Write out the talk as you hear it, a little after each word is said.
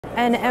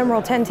And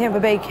Emerald 10 Tampa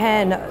Bay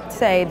can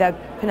say that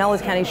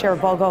Pinellas County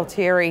Sheriff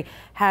Gualtieri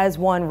has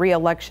won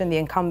re-election, the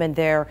incumbent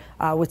there,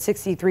 with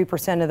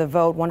 63% of the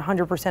vote,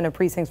 100% of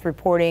precincts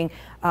reporting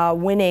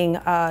winning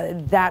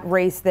that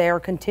race there,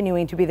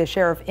 continuing to be the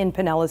sheriff in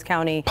Pinellas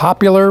County.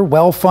 Popular,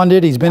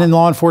 well-funded. He's been in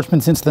law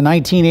enforcement since the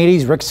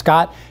 1980s. Rick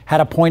Scott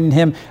had appointed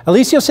him.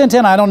 Eliseo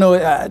Santana, I don't know.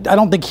 I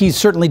don't think he's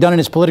certainly done in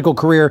his political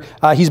career.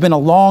 He's been a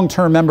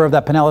long-term member of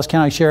that Pinellas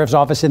County Sheriff's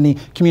Office in the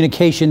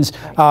communications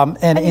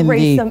and in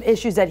raised the some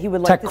issues that he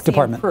would like to see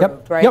department.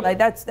 improved, right? Yep. Like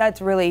that's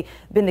really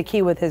been the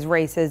key with his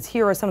races.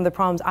 Here are some of the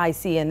problems I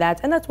see in that,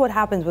 and that's what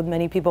happens with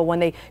many people when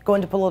they go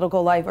into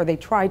political life, or they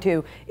try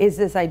to, is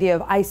this idea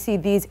of, I see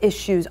these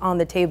issues on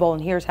the table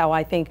and here's how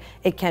I think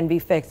it can be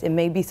fixed. It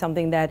may be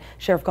something that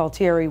Sheriff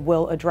Gualtieri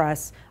will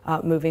address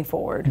moving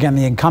forward. Again,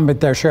 the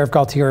incumbent there, Sheriff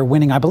Gualtieri,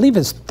 winning, I believe,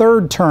 his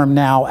third term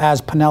now as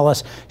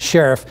Pinellas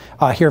Sheriff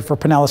here for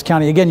Pinellas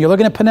County. Again, you're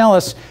looking at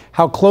Pinellas,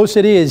 how close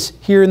it is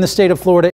here in the state of Florida.